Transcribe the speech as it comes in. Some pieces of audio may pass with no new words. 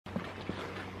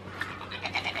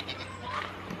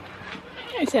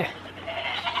say.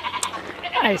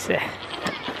 I say.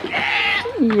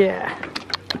 Yeah.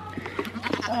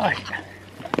 Oh, yeah.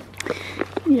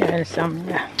 Yeah, some,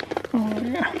 yeah. Oh,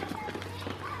 yeah.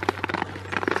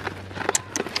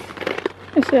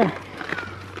 I say.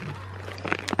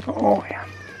 Oh, yeah.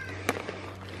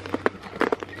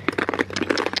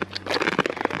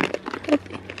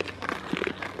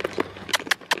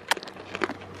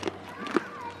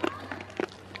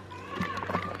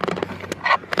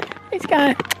 Hey,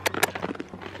 Sky.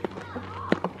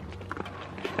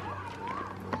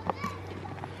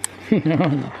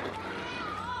 No.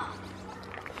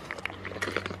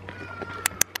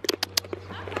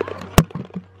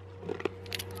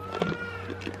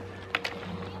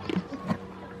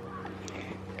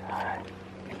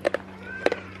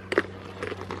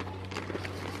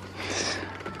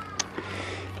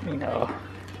 You know.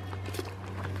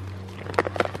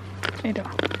 You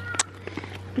know.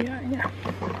 Yeah, yeah.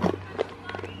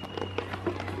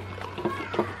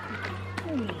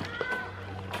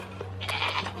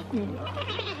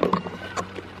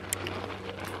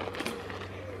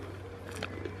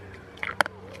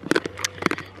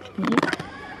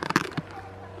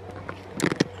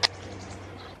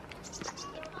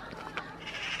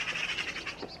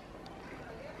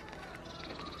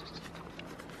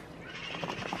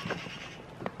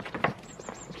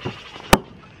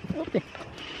 Okay.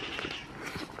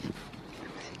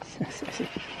 Sassy.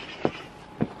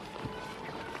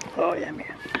 Oh yeah, man.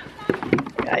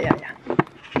 Yeah, yeah, yeah.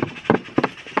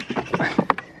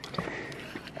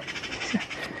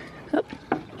 Up.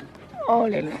 Oh,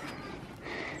 little.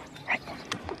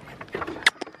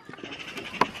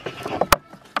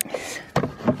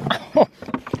 Oh,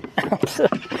 I'm so.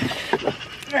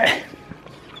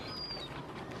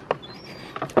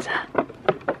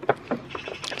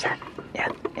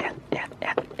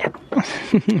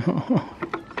 No.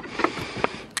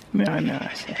 No, no,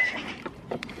 Sassy.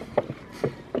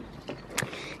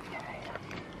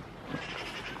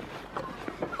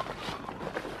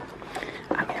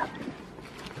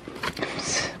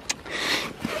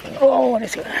 Oh, what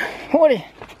is it? What is it?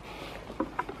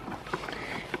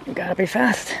 You gotta be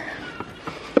fast.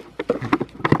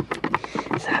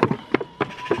 Stop.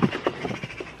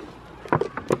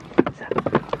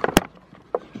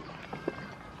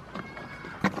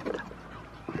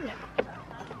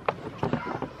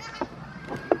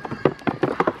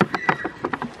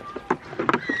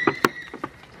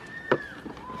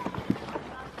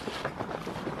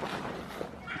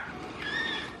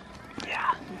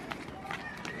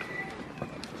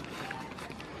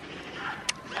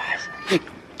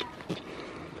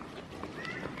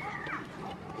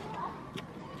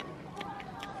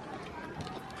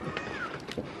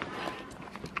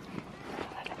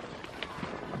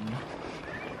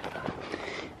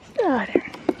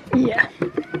 Yeah.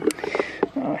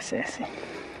 Oh, Sassy.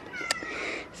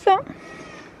 So.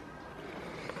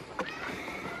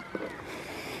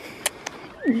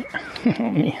 Yeah.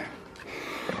 Oh, man.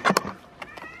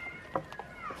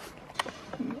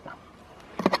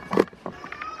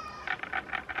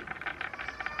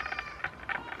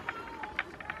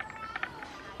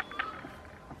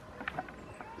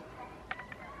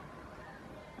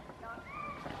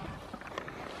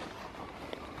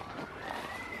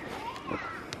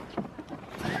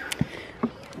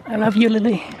 I love you,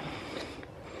 Lily.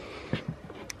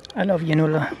 I love you,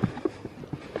 Nuller.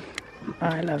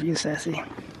 I love you, Sassy.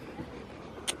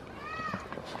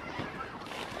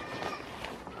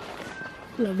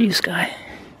 Love you, Sky.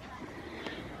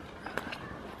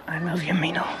 I love you,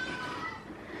 Milo.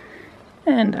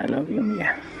 And I love you,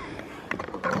 Mia.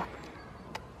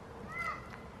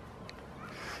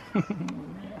 I'm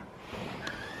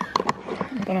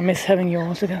gonna miss having you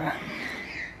all together.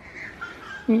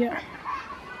 Yeah.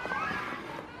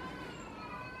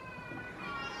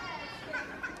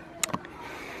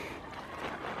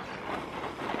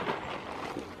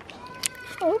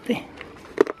 Okay.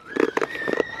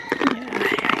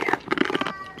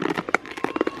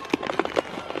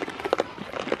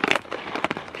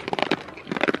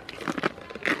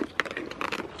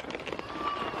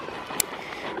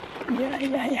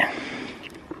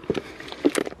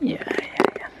 Yeah.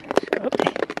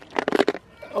 Okay.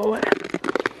 Oh.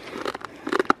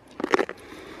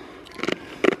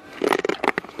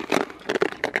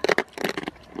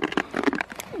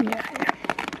 Yeah.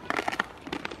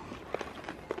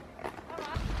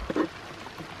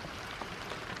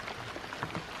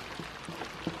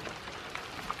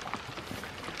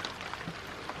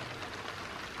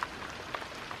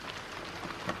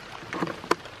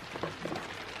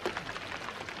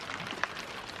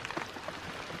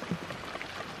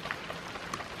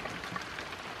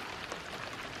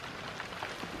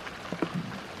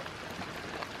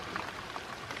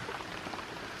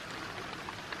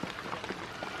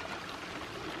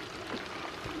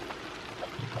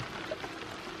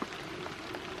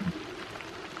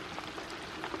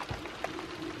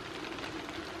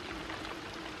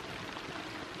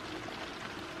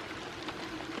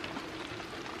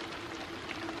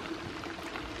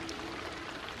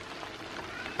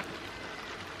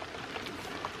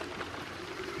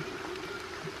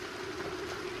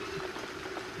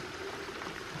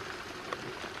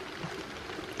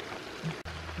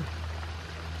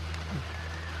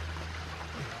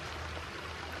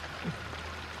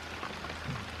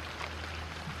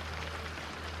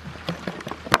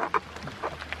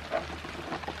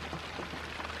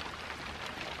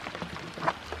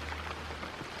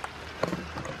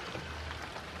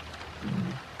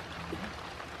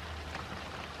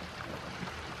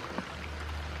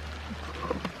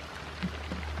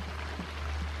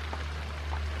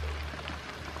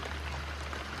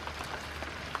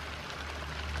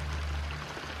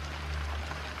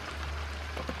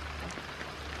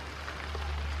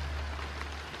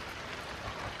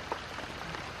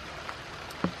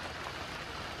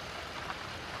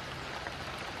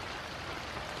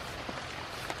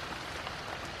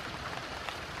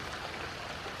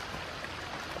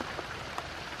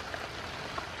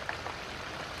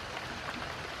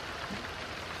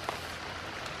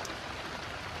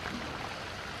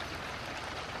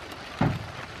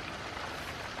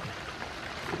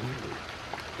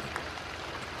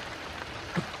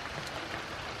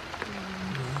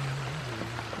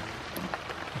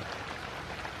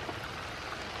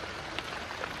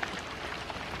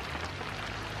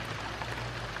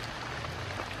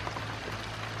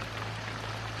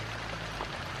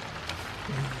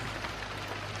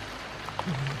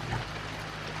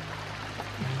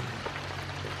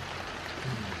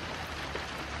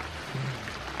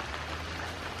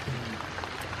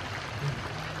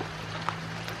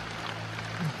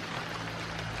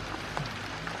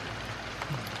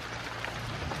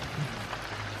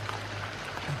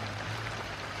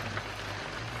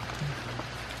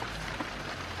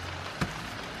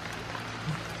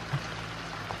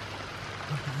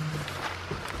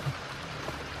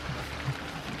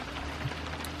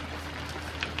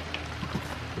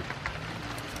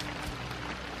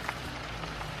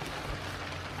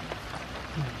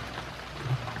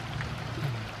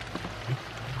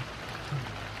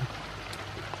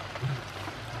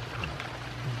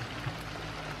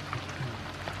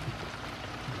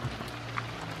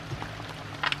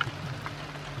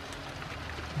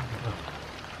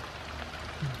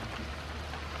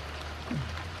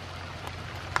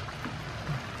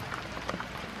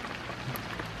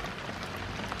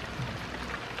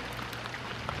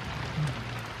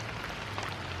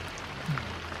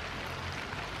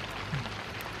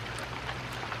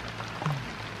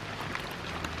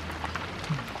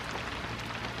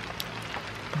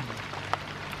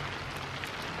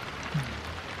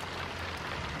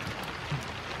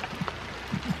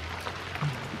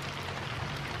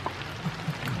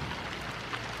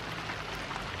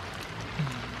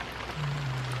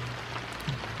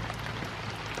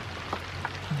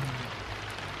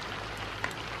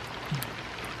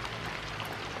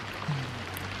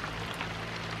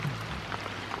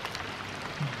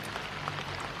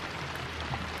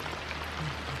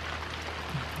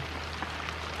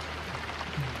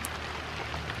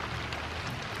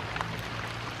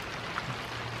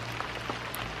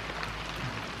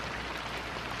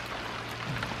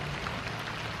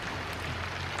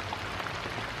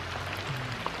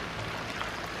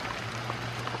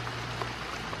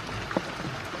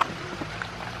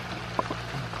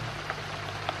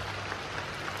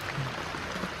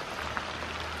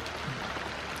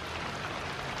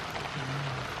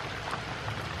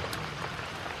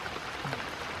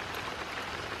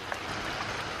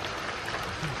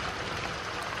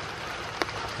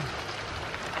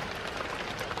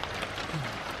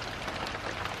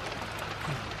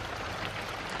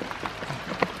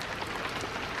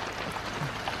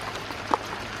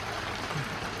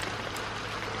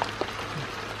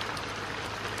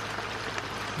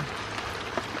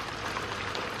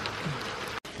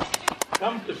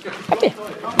 det.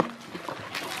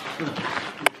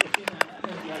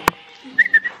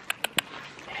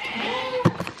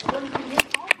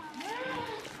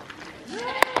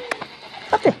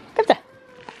 Kom så.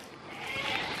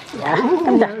 Ja,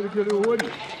 kom så.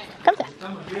 Kom så.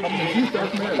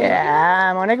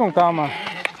 Ja, må ikke hun kommer.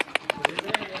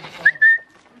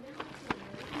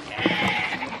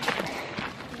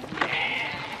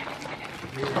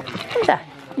 Kom så.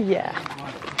 Ja.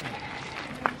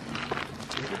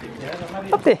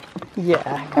 Op det. Ja,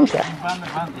 kom så.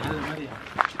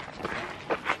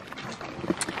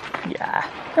 Ja,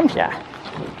 kom så.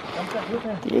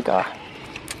 Det er godt.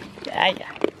 Ja, ja.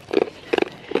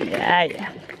 Ja, ja.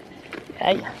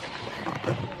 Ja, ja.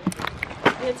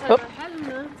 Jeg tager halv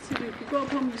med, så vi kan gå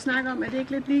på, om vi snakker om, er det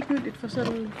ikke lidt ligegyldigt for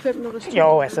sådan 5 minutters tid?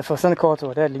 Jo, altså for sådan en kort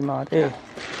tur, det er lige meget.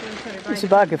 Hvis vi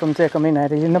bare kan få dem til at komme ind af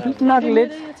det. Nok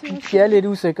lidt, de er lidt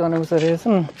usikre nu, så det er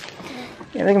sådan...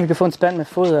 Jeg ved ikke, om vi kan få en spand med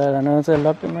foder eller noget til at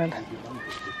loppe dem med.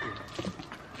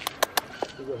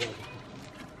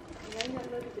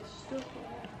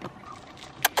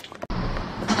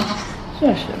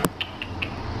 Så.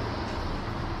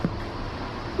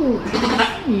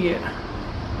 Ja.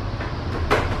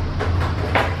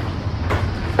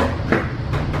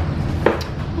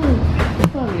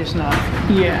 Hvor er vi snart?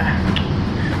 Ja.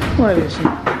 Hvor er vi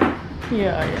snart? Ja,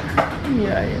 ja. Ja,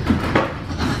 ja.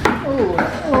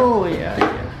 Ja, ja.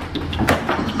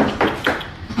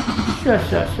 Så.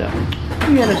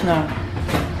 Vi er der snart.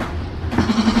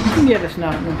 Vi er der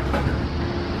snart nu.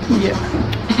 Ja.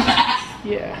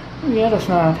 Ja, vi er der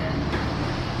snart.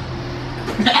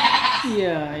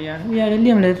 Ja. Vi er der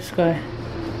lige om lidt, Sky.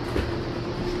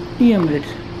 Lige om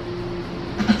lidt.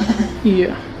 Ja.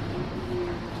 Ja.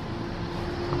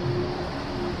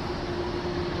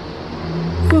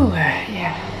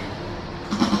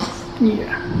 Ja.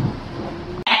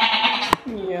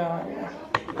 Ja.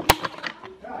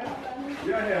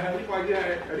 Ja, han lige brækket her af.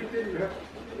 Er det ikke det, vi vil have?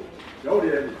 Jo, det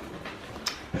er det.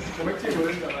 Kom ikke til på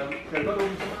den der. Kan du godt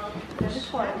åbne? Ja, det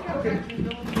tror jeg. Okay.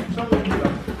 Så åbner vi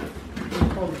der.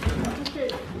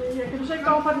 Kan du så ikke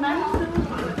gå over på den anden side?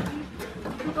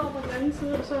 Du går på den anden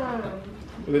side, og så...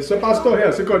 Hvis så bare stå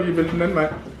her, så går de vel den anden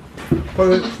vej.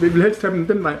 Prøv at vi vil helst tage dem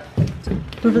den vej.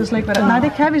 Du ved slet ikke, hvad det er. Nej,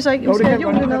 det kan vi så ikke. Jo, det kan vi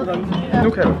godt. Ja. Nu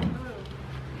kan du.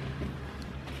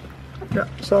 Ja,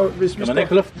 så hvis vi man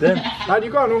ikke luft den? Nej, de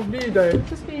går nu. Lige der. Så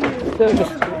skal I...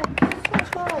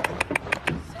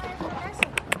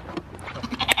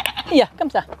 Ja, kom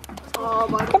så.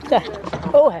 Kom så.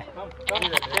 Åh.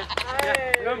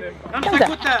 Kom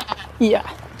så. Ja.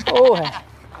 Åh.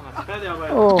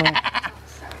 Åh.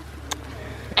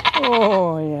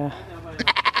 Åh, ja.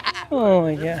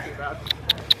 Åh, ja.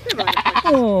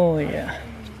 Åh, ja.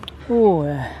 Åh,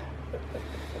 ja.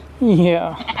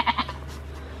 Ja.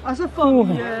 Og så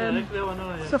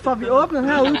får vi åbnet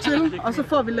herude til, og så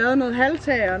får vi lavet noget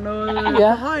halvtag og noget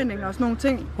forhøjning og sådan nogle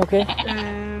ting. Okay.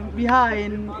 Vi har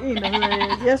en der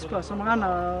hedder Jesper, som render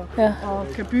og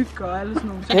kan bygge og alle sådan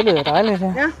nogle ting. Det lyder dejligt,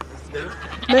 ja. Ja.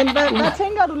 Men hvad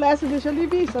tænker du, Lasse, hvis jeg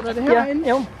lige viser dig det herinde? Ja,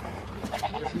 jo.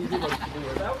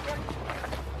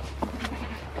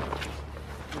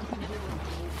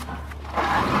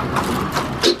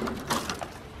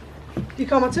 De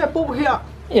kommer til at bo her.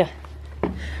 Ja.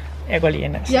 Jeg går lige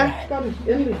ind, altså. Ja, gør det.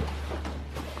 Endelig.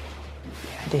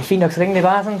 Det er fint nok, så længe det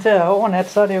bare er sådan til at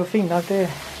overnatte, så er det jo fint nok. Det...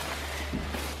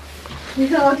 De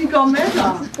går med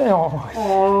dig.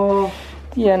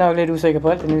 De er nok lidt usikre på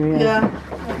alt det nye. Ja,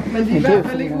 men de er i hvert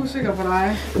fald ikke usikre på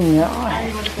dig. Ja. Det var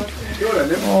da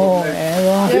nemt.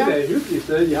 Det er da et hyggeligt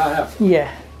sted, de har her. Ja,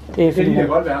 det er fint. Det kan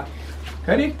godt være.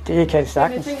 Kan de ikke? Det kan de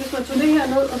sagtens. Jeg tænkte, hvis man tog det her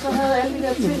ned, og så havde alle de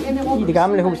der ting inde i rummet. I det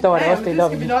gamle hus, der var det også delt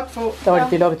op i. Der var det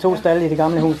delt op i 2 stalle i det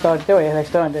gamle hus. Det var heller ikke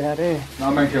større end det her. Nå,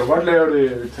 man kan jo godt lave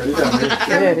det, tage det der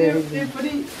med. Det er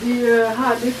fordi, de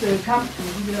har lidt kamp med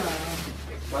de der...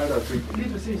 Lige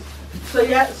præcis.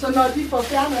 Så når de får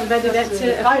fjernet, hvad det er vant til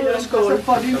at fodderskål, så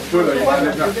får de...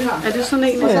 Er det sådan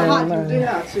en, så har de det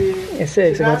her til... Jeg ser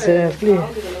ikke så godt til det.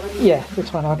 Ja, det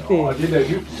tror jeg nok.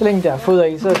 Så længe der er foder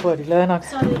i, så tror jeg, de er glade nok.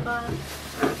 Så er det bare...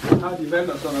 Har de vand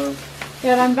og sådan noget?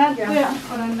 Ja, der er en vand der,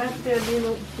 og der er en vand der lige nu.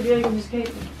 Det er ikke, vi skal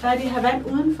have. De har vand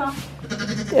udenfor.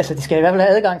 Altså, de skal i hvert fald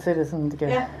have adgang til det, sådan det kan.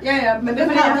 Ja, men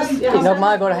det har det er nok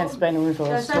meget godt at have en spand udenfor.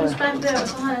 Jeg har sat en spand der, og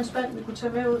så har jeg en spand, vi kunne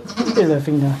tage med ud. Det vil være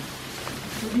fint, ja.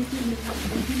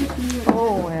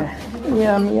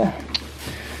 Ja, Mia.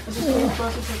 Og så skal vi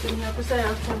også tage den her. Det sagde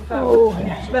jeg også til før.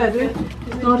 Ja. Hvad er det?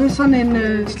 Nå, det er sådan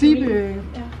en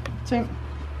slibe-ting.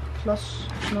 Klods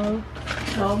noget.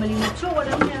 Nå, men I må 2 af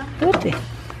dem her. Det er det.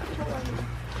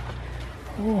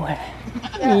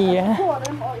 Ja. 2 af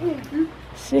dem og 1 by.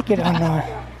 Sikkert og noget.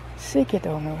 Sikkert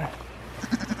og noget.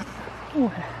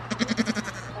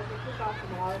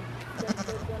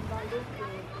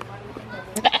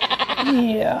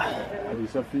 Ja. Det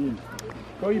er så fint.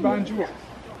 Gå I bare en tur.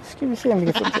 Skal vi se, om vi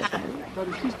kan få det til. Så er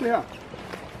det sidste her.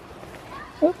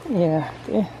 Ja,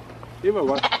 det. Det var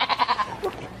godt.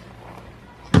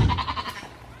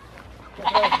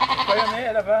 Skal jeg med,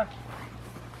 eller hvad?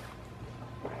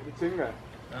 Ja, det tænker jeg.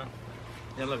 Ja.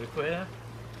 Eller vi kører.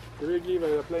 Jeg ved ikke lige, hvad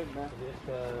der er planen er.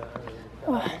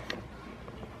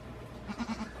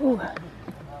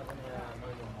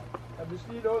 Jeg vil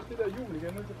lige låse det der hjul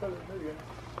igen, så falder det ned igen.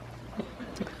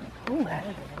 Okay.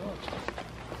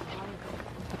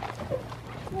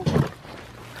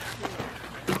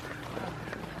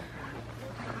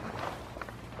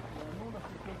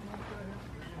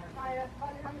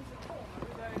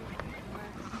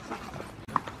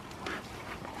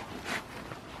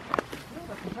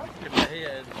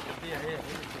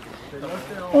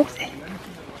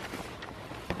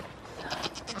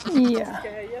 Ja.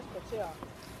 Skal have Jesper til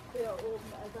at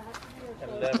åbne. Altså han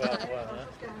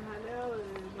skal have lavet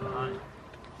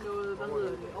noget, hvad hedder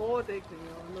det, overdækning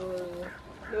og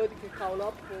noget de kan kravle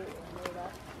op på. Og noget der.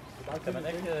 Kan man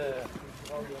ikke...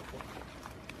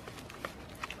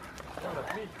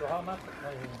 Du har masser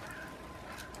af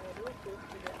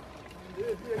Det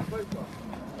er virkelig frisk for.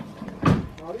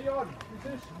 Nå, det er i orden. Vi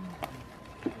ses.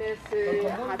 Lasse,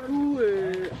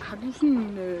 har du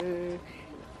sådan...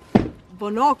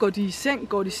 Hvornår går de i seng?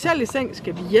 Går de selv i seng?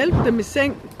 Skal vi hjælpe dem i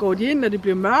seng? Går de ind, når det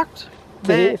bliver mørkt?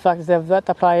 Det er faktisk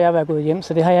der plejer jeg at være gået hjem,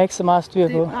 så det har jeg ikke så meget styr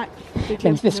på. Nej, det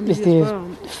men hvis de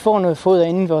får noget foder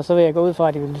indenfor, så vil jeg gå ud fra,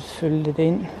 at de vil følge det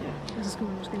ind. Så skal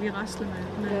man måske lige rasle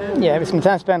med. Ja, hvis man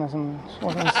tager en spander,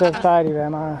 så plejer de at være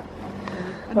meget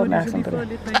opmærksom på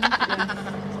det.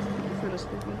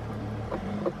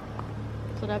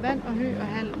 Så der er vand og hø og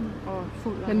halm og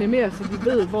fuld. Men det er mere, så de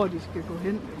ved, hvor de skal gå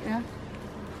hen. Ja.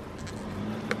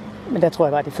 Men der tror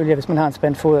jeg bare, at de følger, hvis man har en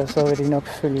spand foder, så vil de nok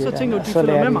følge. Så tænker du, de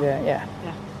følger med mig? Ja.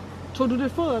 Tror du, det er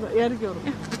foder der? Ja, det gjorde du.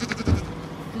 Ja.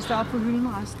 Det står op på hylden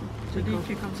resten, så de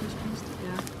kan komme til at spise det.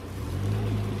 Ja.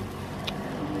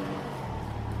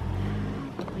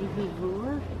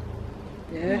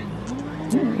 Ja.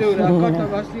 Det blev da godt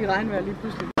nok også lige regnvejr lige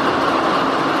pludselig.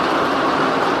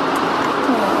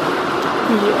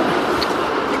 Ja.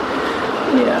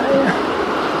 Ja.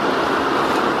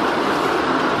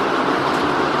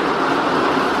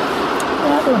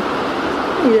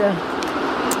 Ja.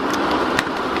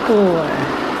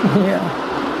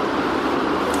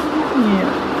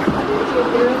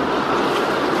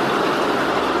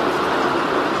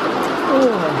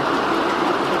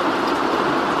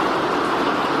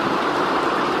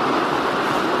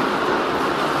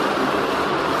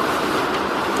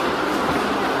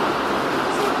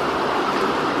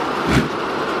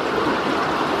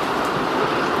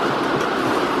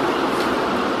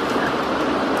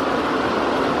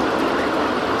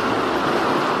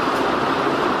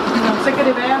 Så kan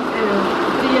det være,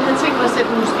 fordi jeg havde tænkt mig at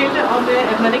sætte nogle skilte om det,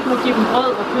 at man ikke må give dem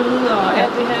brød og kød og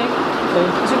alt det her, ikke?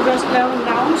 Okay. Og så kan vi også lave nogle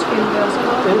navnskilte og sådan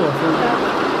noget. Det var fint.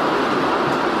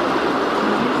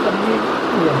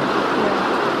 Ja.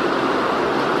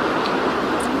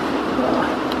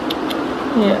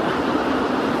 Ja. Ja.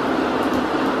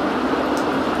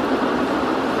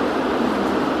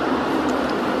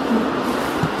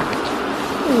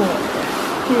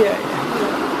 Ja.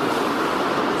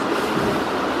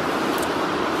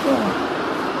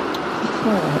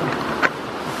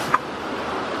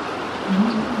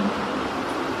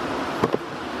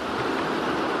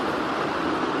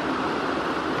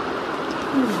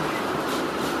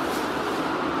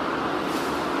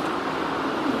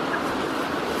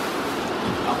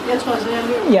 Jeg tror altså, jeg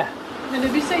løber. Ja.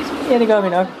 Men vi ses. Ja, det gør vi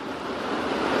nok.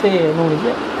 Det er muligt.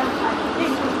 Ja.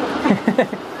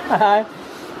 Hej.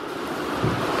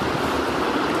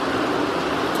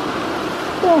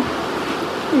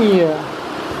 Ja.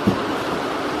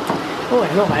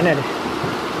 Nu regner det.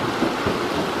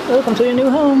 Welcome to your new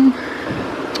home.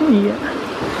 Ja.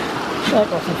 Der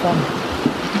går sådan frem.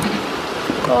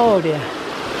 Der.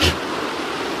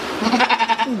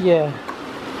 Ja.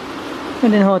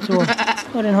 Men den hårde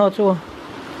tur.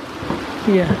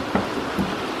 Ja.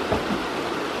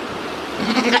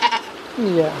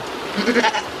 Ja.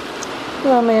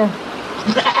 Hvad mere?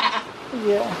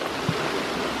 Ja.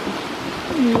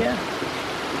 Ja.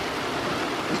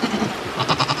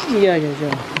 Ja.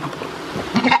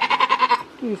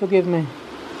 Do you forgive me?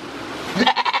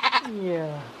 Yeah.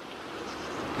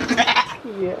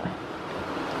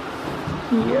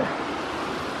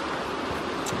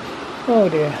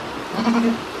 Oh dear.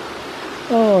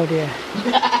 Oh dear.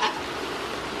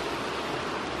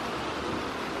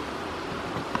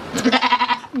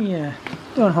 Yeah,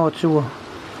 det var en hård tur.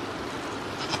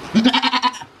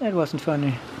 That wasn't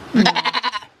funny.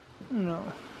 No,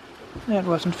 that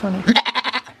wasn't funny.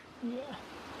 Yeah.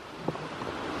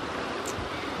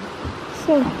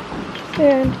 So,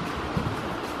 and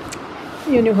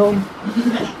your new home.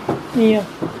 Yeah.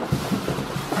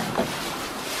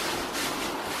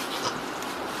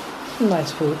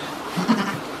 Nice food.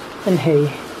 And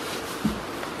hay.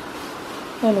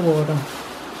 And water.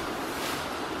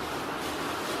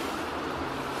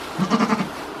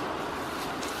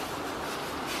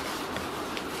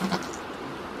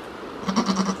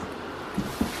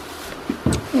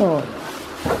 Oh,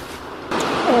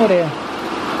 oh there.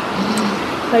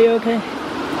 Are you okay?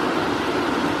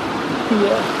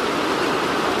 Yeah.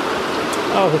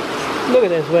 Oh, look at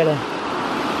this weather.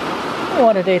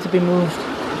 What a day to be moved.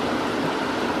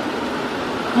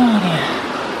 Oh dear.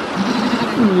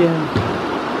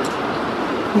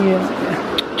 Yeah.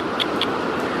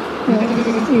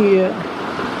 Yeah.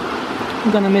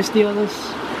 I'm gonna miss the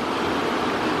others.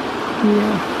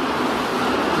 Yeah.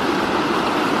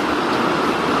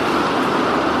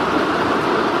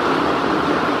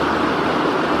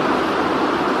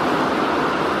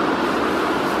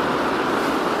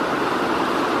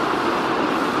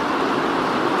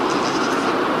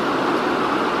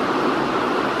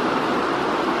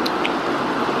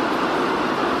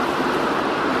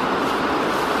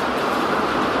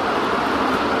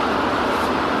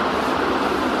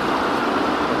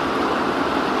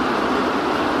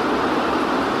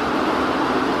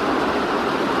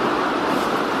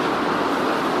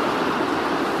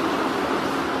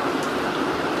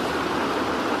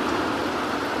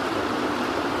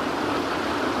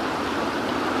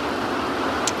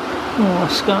 Oh,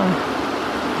 Sky.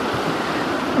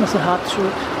 That's a hot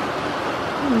trip.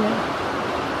 Yeah.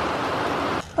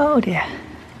 Oh dear.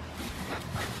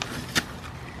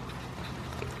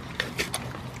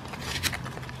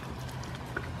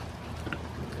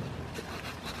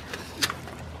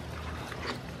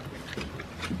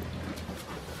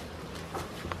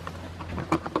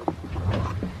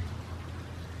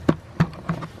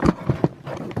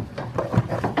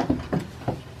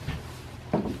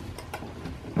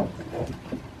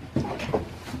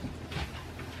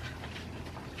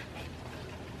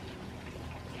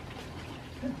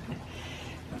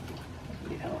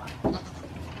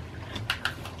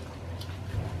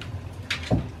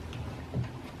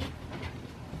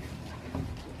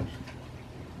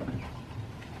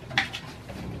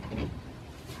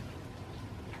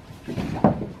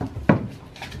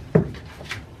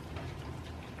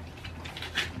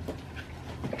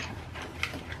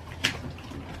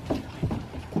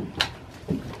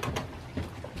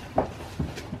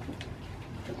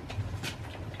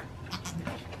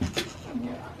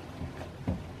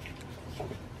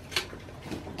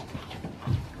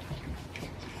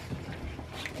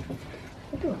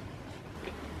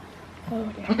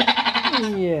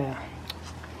 Yeah.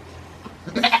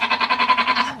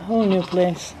 A whole new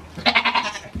place.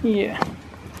 Yeah.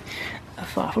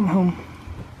 Far from home.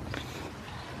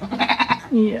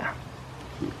 Yeah.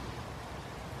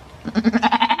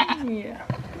 Yeah.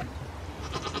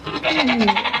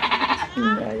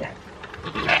 Yeah.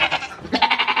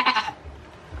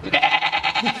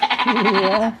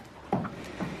 Yeah.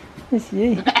 Let's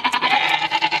see.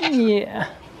 Yeah.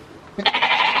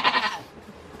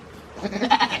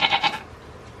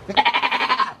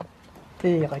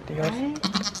 Det er rigtig godt.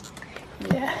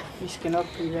 Ja. Vi skal nok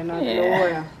blive venner, det lover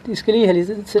jeg. De skal lige have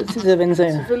lidt tid til at vende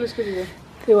sig. Selvfølgelig skal de det.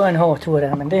 Det var en hård tur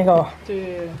der, men det går.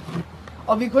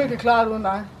 Og vi kunne ikke klare det uden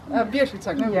dig. Jeg er virkelig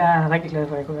taknemmelig. Jeg er rigtig glad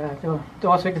for, at jeg kunne være her. Det var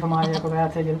også vigtigt for mig, at jeg kunne være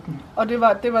her til at hjælpe dem. Og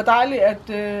det var dejligt,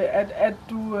 at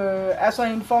du er så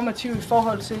informativ i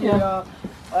forhold til,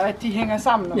 og at de hænger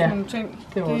sammen og sådan nogle ting.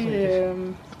 Det var også vigtigt.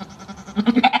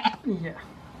 Ja.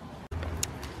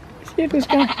 Siger du,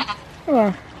 Sky?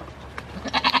 Ja.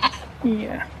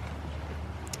 Yeah.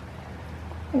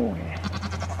 Oh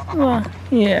yeah.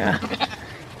 Yeah.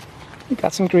 You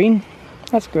got some green.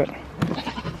 That's good.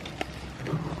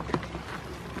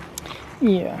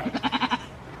 Yeah.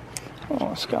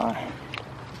 Oh, Sky.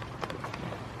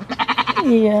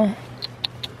 Yeah.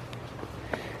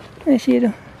 Hvad siger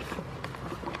du?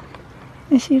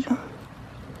 Hvad siger du?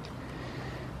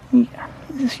 Yeah.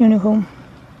 This is your new home.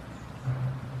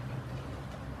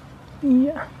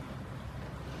 Yeah.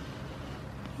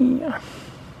 Yeah.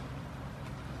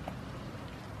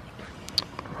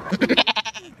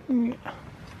 Yeah.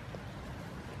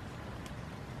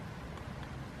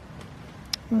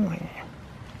 Oh yeah.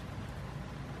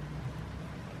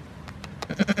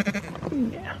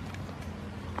 Yeah.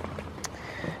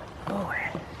 Oh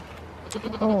yeah.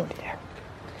 Oh dear.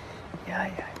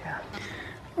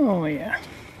 Oh yeah.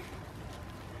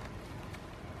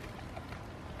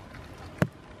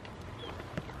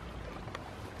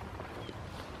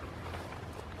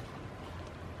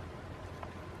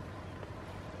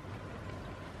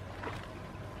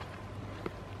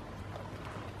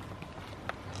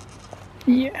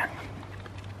 Yeah.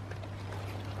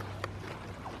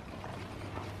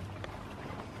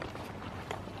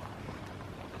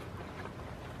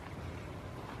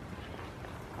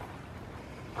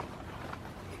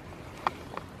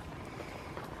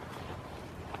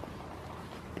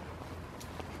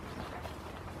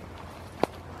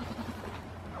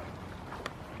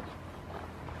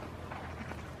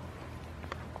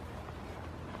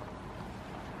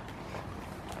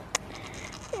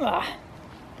 Ah.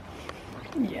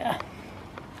 Yeah.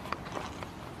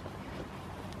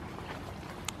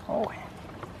 Oh.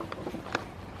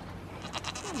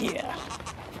 Yeah.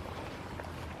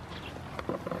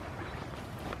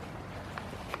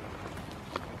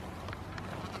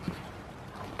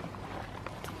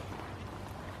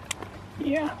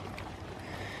 Yeah.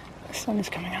 The sun is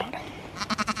coming out.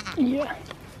 Yeah.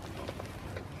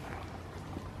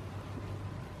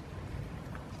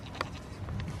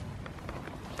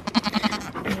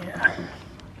 Yeah.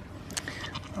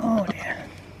 Oh dear.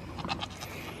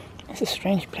 It's a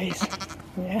strange place.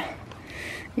 Yeah.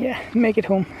 Yeah. Make it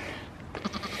home.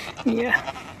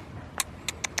 Yeah.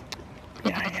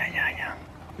 Yeah.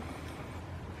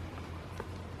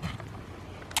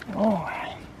 Oh.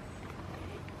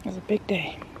 It's a big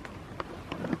day.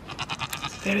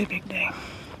 It's a very big day.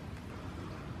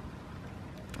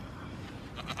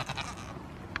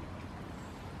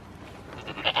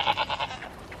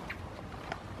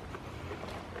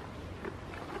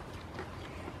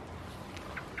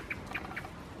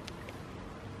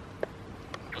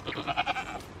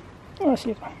 Oh,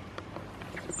 shit. Yeah.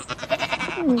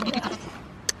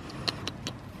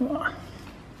 Oh.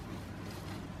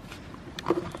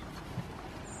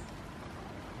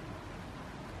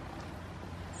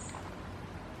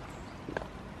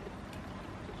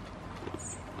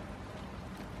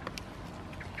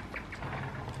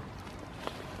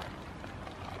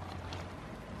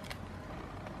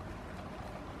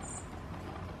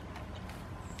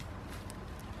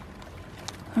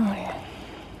 Oh yeah.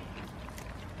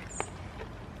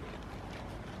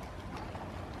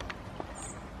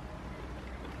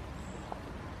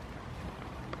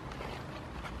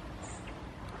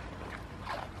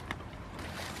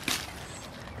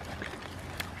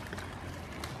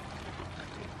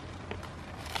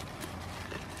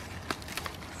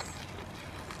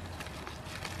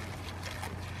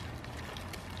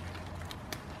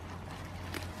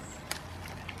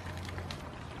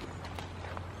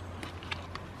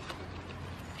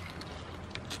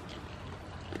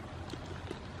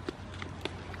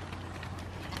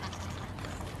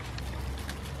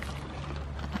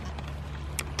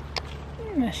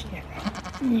 Yes, yeah.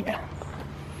 Yeah.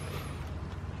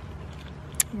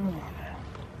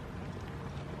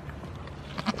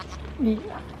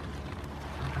 Yeah.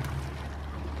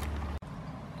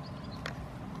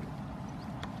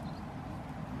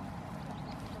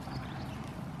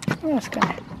 Oh,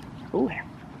 Sky. Oh, yeah.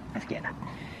 Let's get it.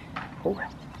 Oh, yeah.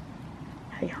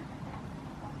 Hey.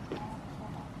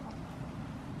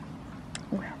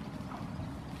 Oh, yeah.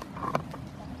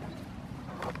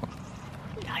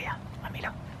 Yeah. Let me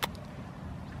know.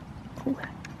 Oh, yeah.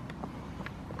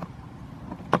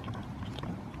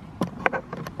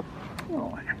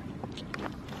 Oh, yeah.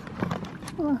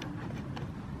 Oh.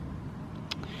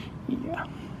 Yeah.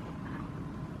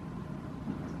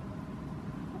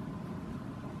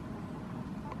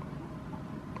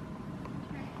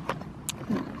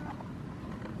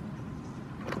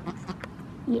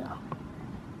 Yeah.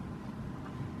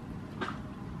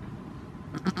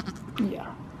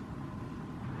 Yeah.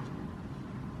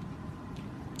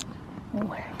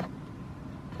 Oh, yeah.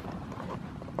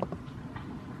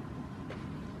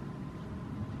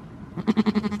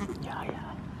 Ja.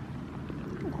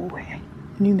 Oh, ja.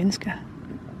 Nye mennesker.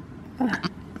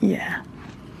 Yeah.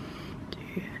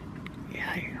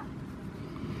 Yeah.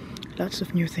 Lots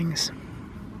of new things.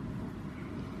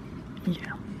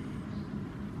 Yeah.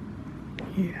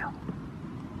 Yeah.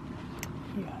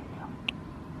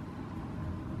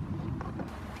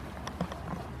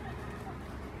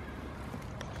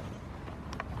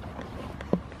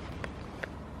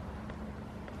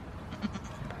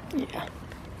 Yeah.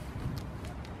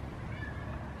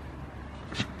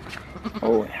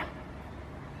 Oh, yeah.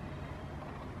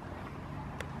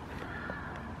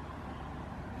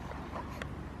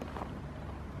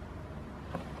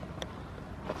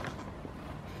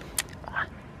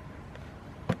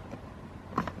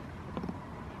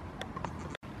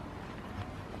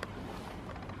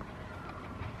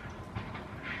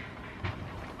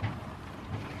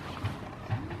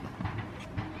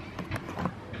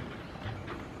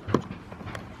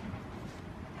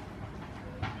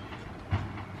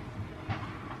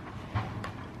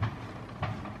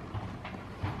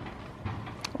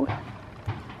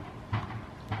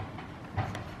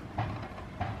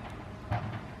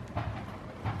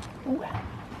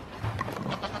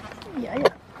 Ja,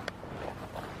 ja.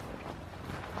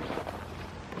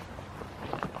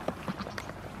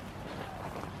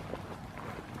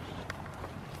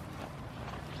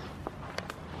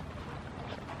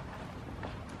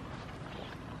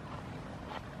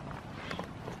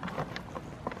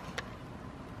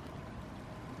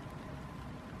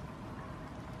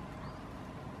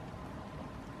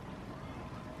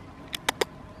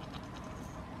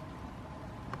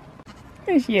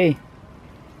 Is je?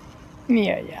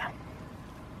 Ja, ja.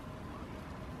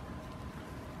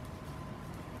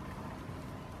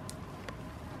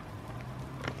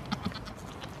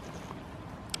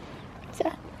 Zo.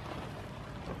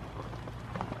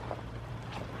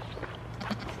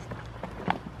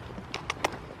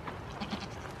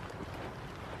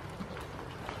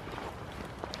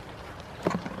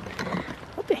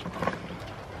 Hoppie.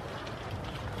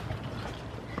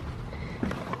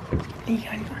 Die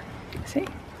gaan we. See?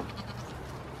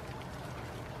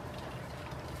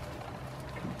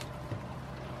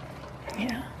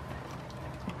 Yeah.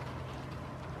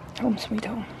 Home sweet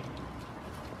home.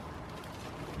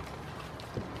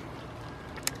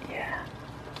 Yeah.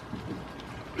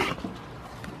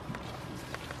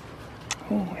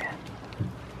 Oh yeah.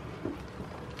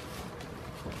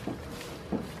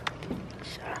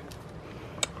 So.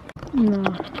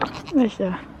 No,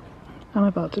 listen. I'm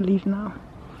about to leave now.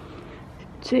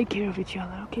 Take care of each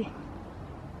other, okay?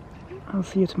 I'll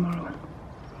see you tomorrow.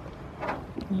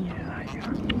 Yeah,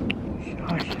 yeah.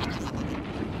 Shush.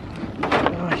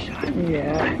 Shush.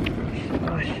 Yeah.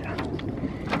 Shush.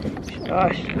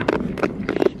 Shush.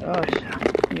 Shush.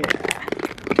 Yeah.